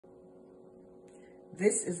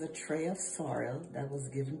This is a tray of sorrel that was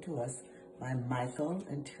given to us by Michael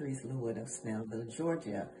and Therese Lewood of Snellville,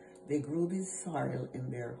 Georgia. They grew these sorrel in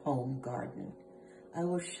their home garden. I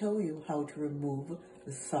will show you how to remove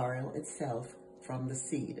the sorrel itself from the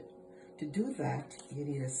seed. To do that, you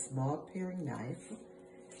need a small paring knife.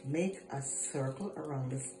 Make a circle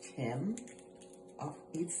around the stem of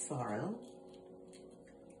each sorrel.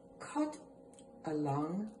 Cut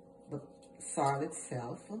along the sorrel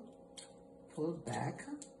itself. Pull back,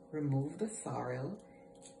 remove the sorrel,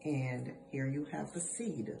 and here you have the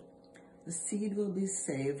seed. The seed will be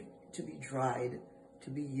saved to be dried, to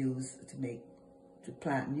be used to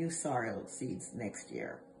plant new sorrel seeds next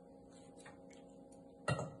year.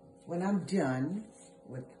 When I'm done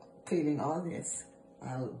with cleaning all this,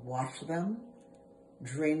 I'll wash them,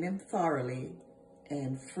 drain them thoroughly,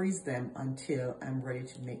 and freeze them until I'm ready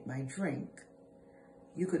to make my drink.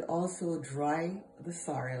 You could also dry the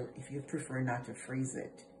sorrel if you prefer not to freeze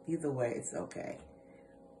it. Either way, it's okay.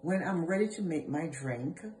 When I'm ready to make my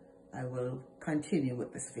drink, I will continue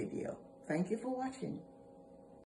with this video. Thank you for watching.